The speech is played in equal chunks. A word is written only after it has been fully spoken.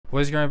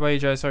What is going on, everybody?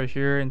 Jess are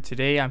here, and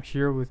today I'm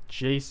here with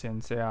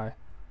Jason. Say hi.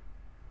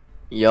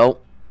 Yo.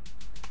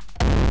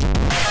 So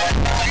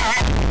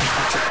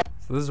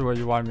this is what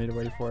you wanted me to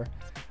wait for.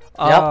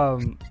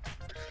 Yep.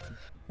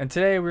 And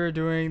today we're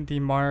doing the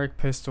Monarch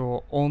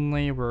pistol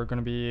only. We're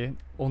gonna be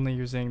only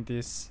using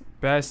this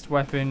best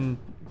weapon,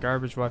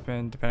 garbage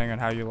weapon, depending on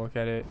how you look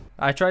at it.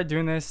 I tried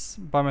doing this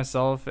by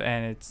myself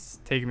and it's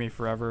taking me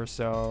forever,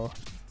 so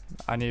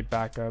I need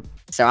backup.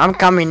 So I'm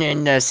coming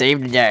in to save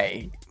the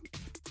day.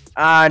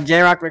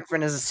 J-Rock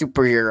McFinn is a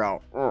superhero.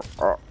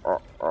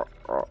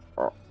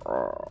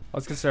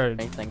 Let's get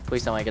started. Anything.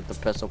 Please tell me I get the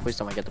pistol. Please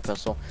tell me I get the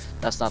pistol.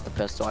 That's not the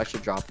pistol. I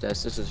should drop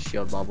this. This is a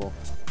shield bubble.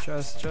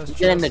 Just.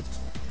 Get in the.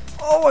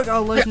 Oh my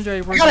god,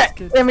 legendary. I got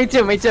it. Yeah, me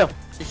too. Me too.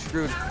 You're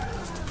screwed.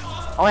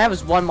 All I have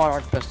is one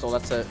Monarch pistol.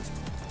 That's it.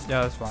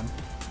 Yeah, that's fine.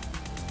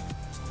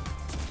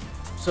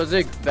 So is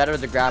it better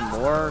to grab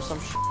more or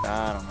some shit?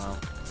 I don't know.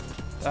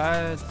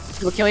 That's...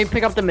 Can we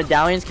pick up the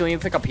medallions? Can we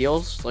even pick up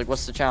heals? Like,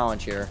 what's the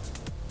challenge here?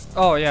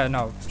 Oh yeah,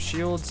 no.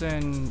 Shields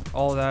and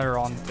all that are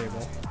on the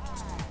table.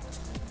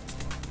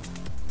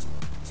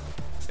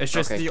 It's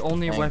just the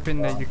only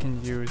weapon that you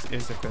can use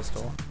is a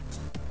pistol.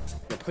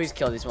 Yeah, please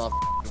kill these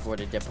motherfuckers before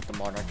they dip with the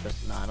Monarch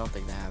pistol. Nah, I don't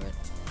think they have it.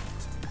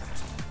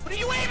 What are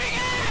you aiming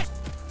at?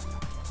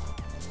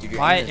 Dude,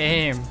 my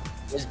aim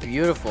is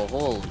beautiful.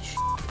 Holy sh**.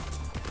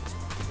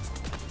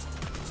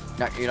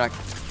 You're not.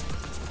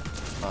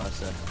 Oh,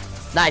 that's it.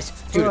 Nice,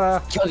 dude.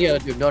 Kill the other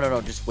dude.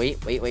 No. Just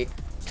wait.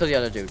 Kill the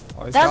other dude.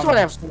 Oh, that's what I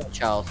have so much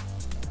health.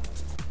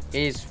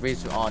 He's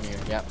on you.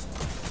 Yep.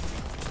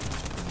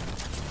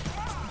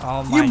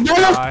 Oh my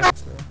god.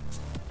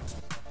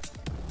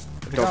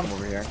 Don't come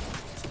over here.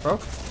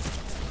 Broke?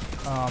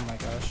 Oh my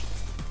gosh.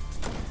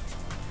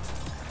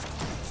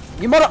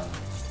 You mother.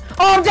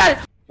 Oh, I'm dead.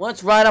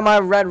 Let's ride on my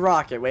red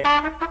rocket. Wait.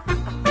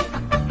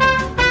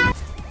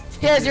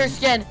 He has your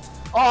skin.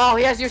 Oh,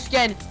 he has your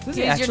skin. He's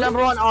your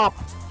 #1 op.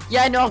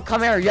 Yeah, no,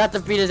 come here. You have to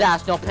beat his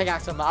ass. No,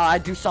 pickaxe him.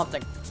 Do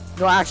something.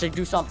 No, actually,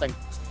 do something.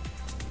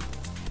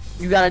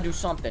 You gotta do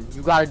something.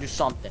 For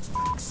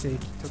fuck's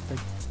sake, took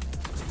the...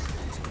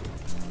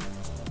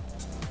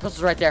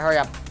 Pistol's right there. Hurry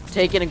up.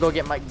 Take it and go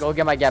get my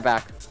get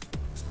back.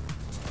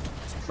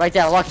 Right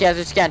there. Lucky has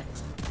his skin.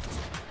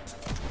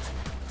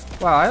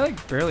 Wow, I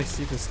like barely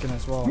see the skin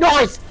as well.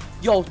 Nice.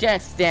 Yo,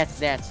 dance.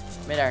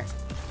 Midair.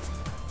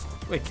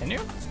 Wait, can you?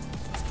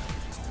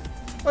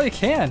 Oh, you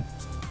can.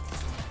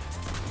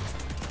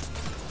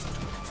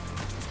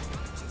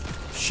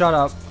 Shut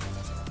up.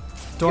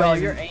 Don't Yo,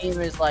 your aim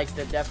is like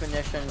the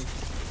definition.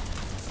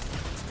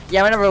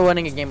 Yeah, I'm never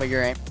winning a game with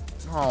your aim.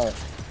 Oh.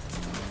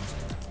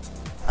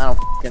 I don't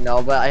fucking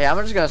know, but I'm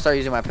just gonna start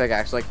using my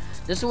pickaxe. Like,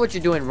 this is what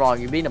you're doing wrong.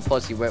 You're being a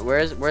pussy.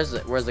 Where's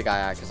the guy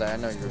at? Cause I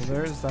know you're. Well,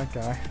 there's that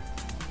guy.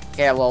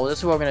 Yeah, well, this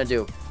is what we're gonna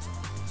do.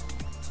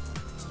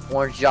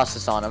 Orange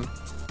Justice on him.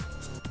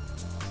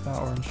 It's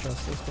not Orange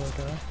Justice, but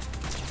okay.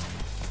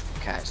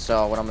 Okay,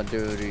 so what I'm gonna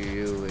do to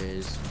you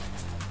is,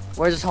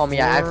 where's this homie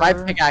at? If I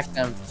pickaxe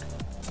him.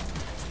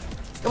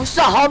 Yo, what's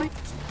up, homie?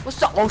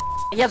 What's up? Oh,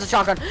 he has a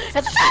shotgun.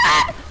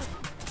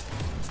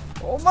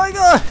 Oh my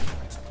god!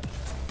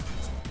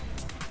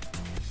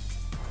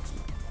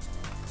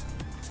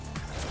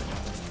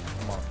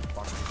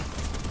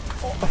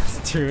 Oh,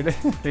 dude.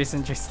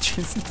 Jason.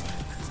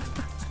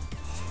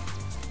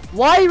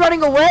 Why are you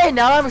running away?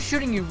 Now I'm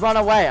shooting you. Run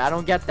away. I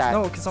don't get that.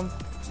 No, because I'm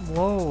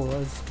low. I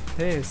was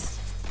pissed.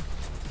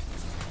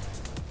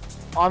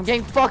 Oh, I'm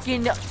getting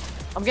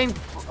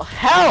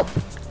help.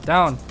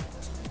 Down.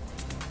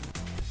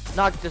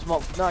 Knock this mo.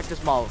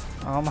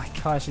 Oh my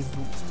gosh, he's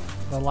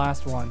the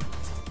last one.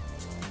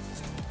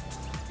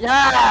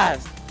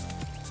 Yes!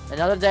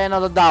 Another day,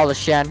 another dollar,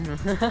 Shen.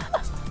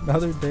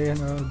 Another day,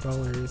 another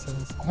dollar, he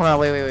says. Hold on,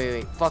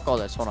 wait. Fuck all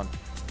this, hold on.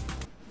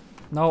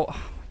 No.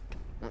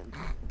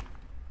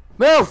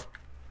 Move!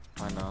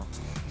 I know.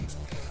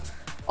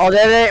 Oh,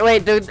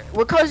 wait, dude.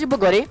 What color is your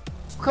Bugatti?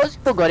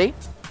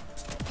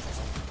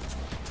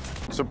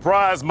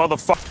 Surprise,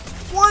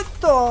 motherfucker. What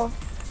the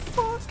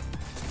fuck?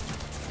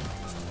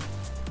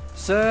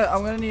 Sir,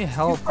 I'm gonna need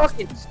help.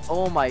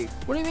 Oh my.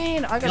 What do you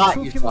mean? I got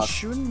two people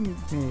shooting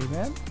me,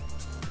 man.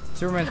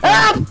 Superman's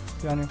behind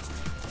you.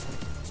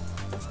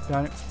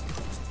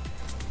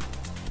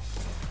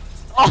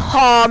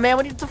 Oh man,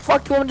 what the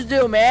fuck do you want to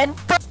do, man?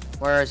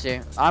 Where is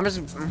he? I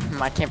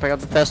can't pick up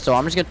the pistol.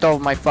 I'm just gonna throw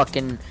my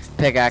fucking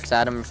pickaxe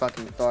at him and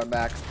fucking throw it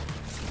back.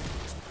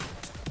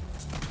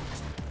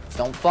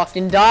 Don't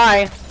fucking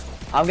die.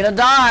 I'm gonna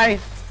die.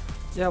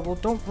 Yeah, well,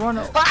 don't run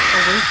away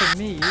from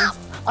me.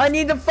 I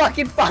need to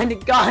fucking find a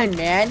gun,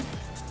 man.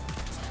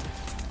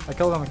 I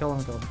killed him.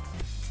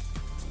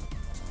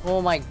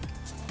 Oh my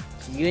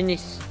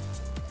goodness.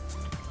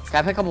 Can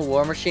I pick up a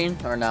war machine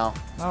or no?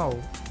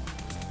 No.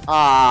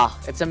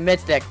 It's a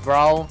mythic,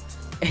 bro.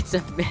 It's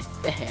a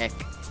mythic.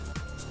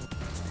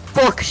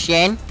 Fuck,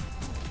 Shen.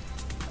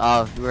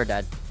 Oh, you were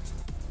dead.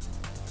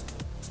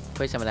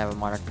 Please, someone have a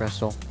Monarch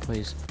pistol,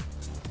 please.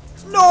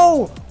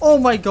 No! Oh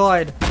my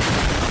god.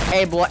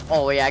 Hey, boy.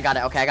 Oh yeah, I got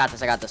it. Okay, I got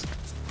this.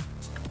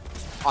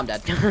 I'm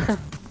dead.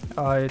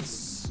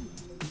 It's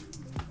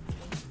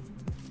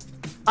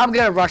I'm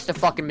gonna rush the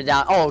fucking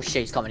medallion. Oh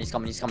shit, he's coming. Yo,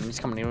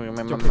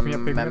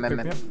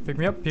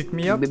 pick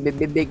me up.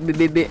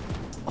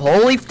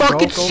 Holy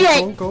fucking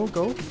shit! Go.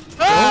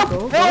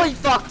 Oh, holy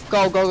fuck!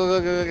 Go.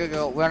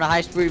 We're on a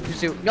high speed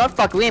pursuit. You know what?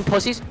 Fuck, we ain't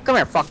pussies. Come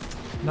here, fuck.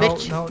 No.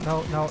 Bitch. No.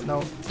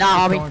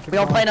 Nah, homie. We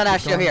don't play none of that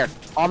shit here.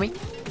 Homie.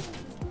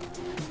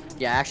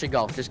 Yeah, actually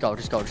go. Just go.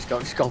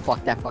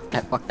 Fuck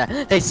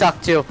that. They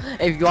suck too.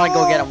 If you wanna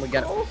go get them, we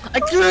get them. I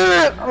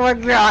can't! Oh my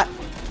god.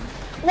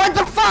 What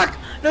the fuck?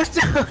 There's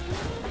two.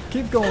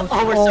 Keep going.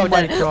 Oh, we're so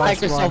my dead. gosh,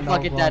 Like, we're so run,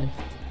 fucking run. dead.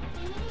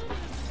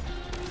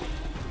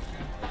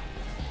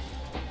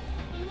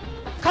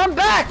 Come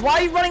back! Why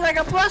are you running like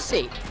a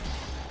pussy?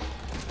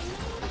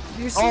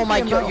 Oh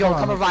my god, yo,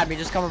 come revive me.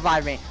 Just come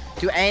revive me.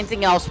 Do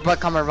anything else but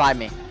come revive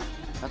me.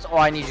 That's all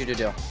I need you to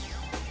do.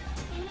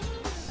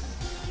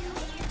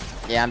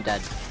 Yeah, I'm dead.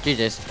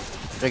 GG's.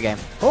 Good game.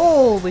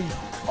 Holy.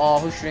 Oh,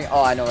 who's shooting?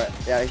 Oh, I know it.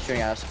 Yeah, he's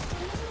shooting at us.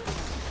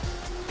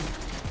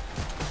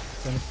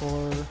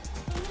 24.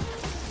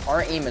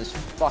 Our aim is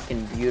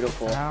fucking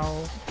beautiful.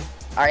 Ow.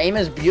 Our aim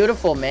is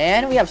beautiful,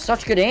 man. We have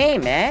such good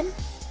aim, man.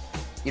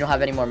 You don't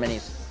have any more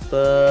minis.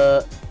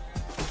 But...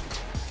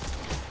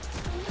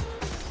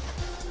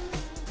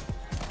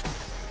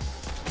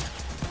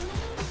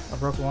 I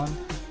broke one.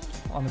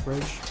 On the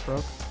bridge.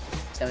 Broke.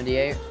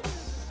 78.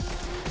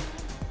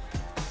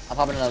 I'll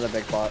pop in another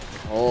big pot.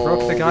 Oh,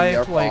 Broke the guy,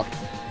 you're like,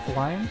 fucked.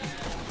 flying.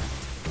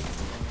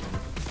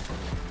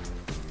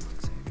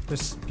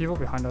 There's people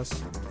behind us.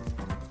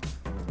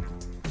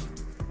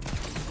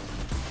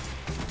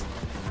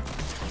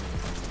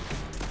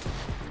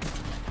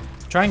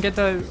 Try and get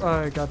the,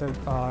 got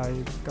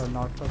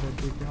knocked by the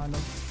dude behind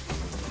him.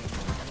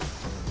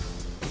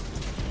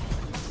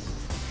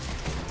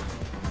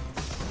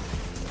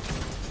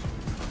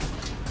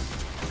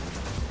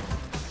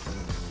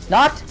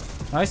 Not?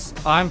 Nice.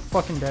 I'm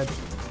fucking dead.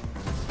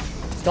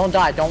 Don't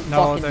die. Don't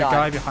No, fucking the die.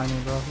 guy behind me,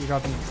 bro. You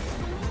got them.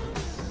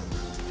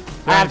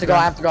 I have to go.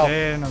 I have to go.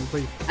 Yeah, no,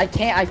 leave. I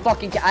can't. I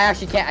fucking can't. I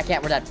actually can't. I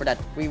can't. We're dead. We're dead.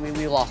 We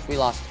lost. We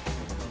lost.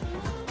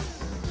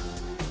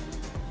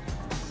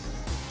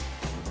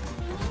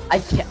 I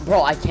can't,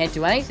 bro. I can't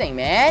do anything,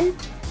 man.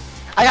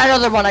 I got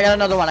another one.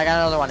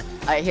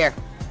 Alright, here.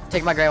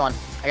 Take my gray one.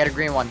 I got a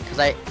green one because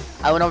I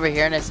went over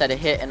here and it said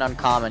hit an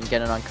uncommon,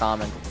 get an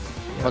uncommon.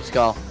 Yep. Let's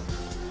go.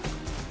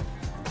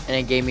 And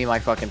it gave me my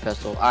fucking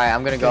pistol. Alright,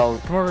 I'm gonna go.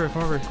 Come over.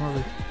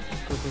 Go.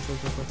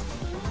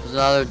 There's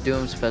another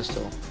Doom's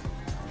pistol.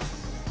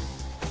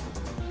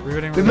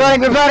 Rebuilding.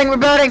 We're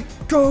building.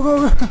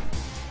 Go.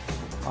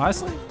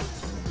 Honestly?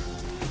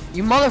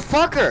 You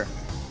motherfucker.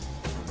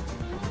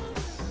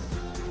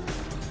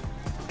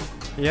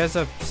 He has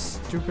a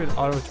stupid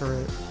auto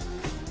turret.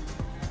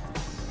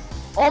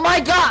 Oh my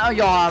god! Oh,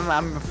 yo, I'm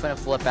gonna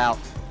flip out.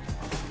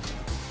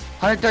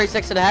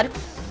 136 to the head.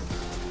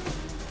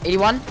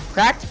 81,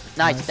 cracked.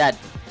 Nice, dead.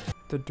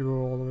 The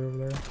duo all the way over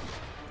there.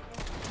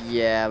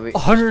 Yeah,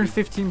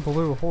 115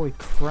 blue. Holy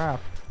crap.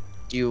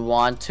 Do you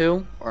want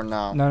to or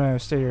no? No,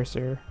 stay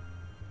here.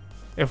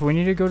 If we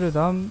need to go to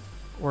them,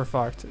 we're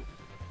fucked.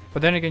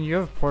 But then again, you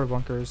have porta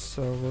bunkers,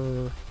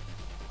 so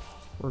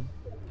we're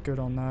good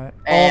on that.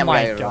 And oh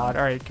my god.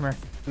 Alright, come here.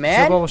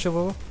 Man? Shield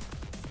level.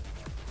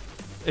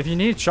 If you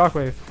need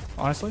shockwave,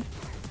 honestly.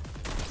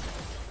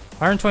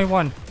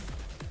 121.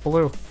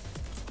 Blue.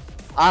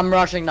 I'm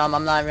rushing them.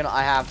 I'm not even gonna.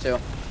 I have to.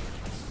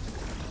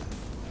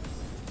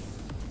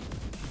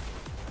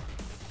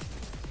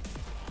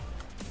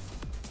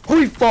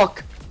 Holy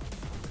fuck!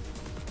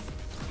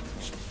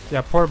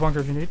 Yeah, porta bunker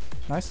if you need.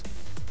 Nice.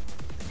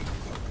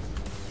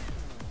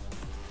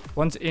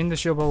 One's in the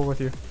shield bubble with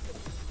you.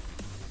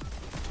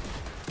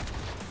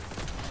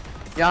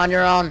 You're on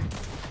your own.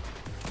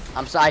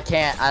 I'm sorry, I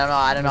can't. I don't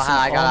know how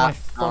I got all my out. I don't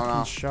fucking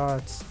know.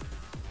 shots.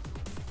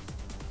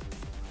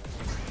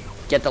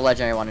 Get the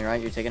legendary one,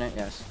 right? You're taking it?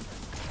 Yes.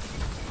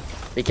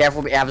 Be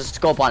careful. It has a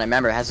scope on it.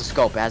 Remember, it has a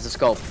scope.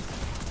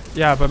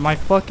 Yeah, but my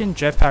fucking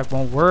jetpack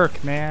won't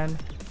work, man.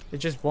 It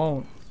just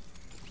won't.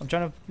 I'm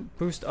trying to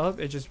boost up.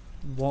 It just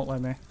won't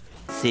let me.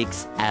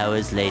 6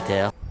 hours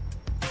later.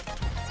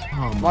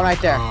 One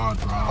right there.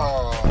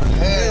 Oh,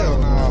 hell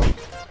no.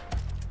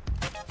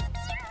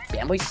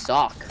 Damn, we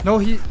suck. No,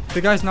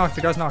 the guy's knocked.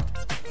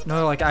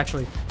 No, like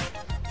actually.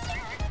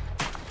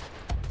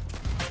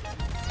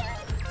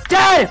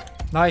 Dead!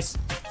 Nice.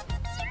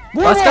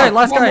 One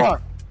Last more, guy. more.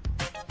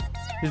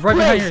 He's right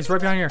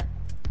behind here.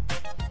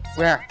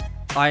 Where?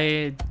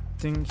 I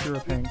think you're a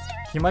ping.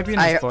 He might be in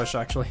this bush,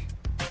 actually.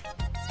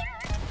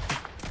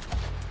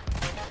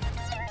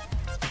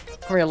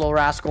 Come here, little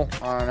rascal.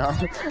 I don't know.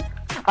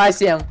 I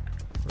see him.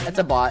 It's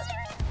a bot.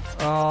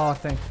 Oh,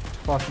 thank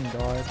fucking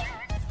god.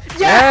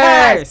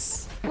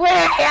 Yes!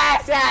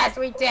 Yes,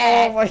 we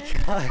did! Oh my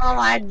god. Oh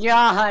my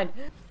god!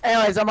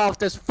 Anyways, I'm off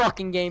this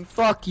fucking game.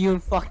 Fuck you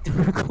and fuck the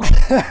record.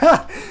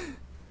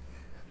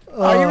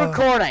 Are you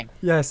recording?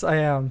 Yes, I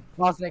am.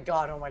 Oh, thank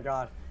god. Oh my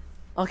god.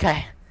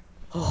 Okay.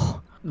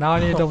 Oh. Now I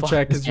need to double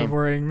check this because you're game.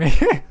 worrying me.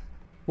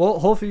 Well,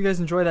 hopefully you guys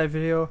enjoyed that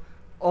video.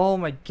 Oh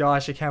my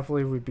gosh, I can't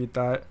believe we beat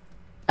that.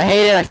 I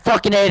hate it. I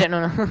fucking hate it.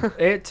 No.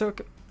 It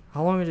took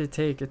How long did it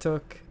take? It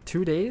took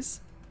 2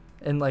 days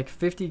and like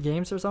 50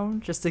 games or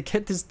something just to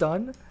get this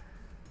done.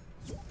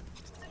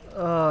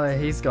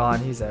 He's gone.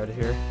 He's out of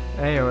here.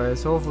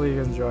 Anyways, hopefully you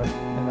guys enjoy,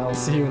 and I'll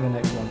see you in the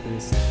next One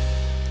Piece.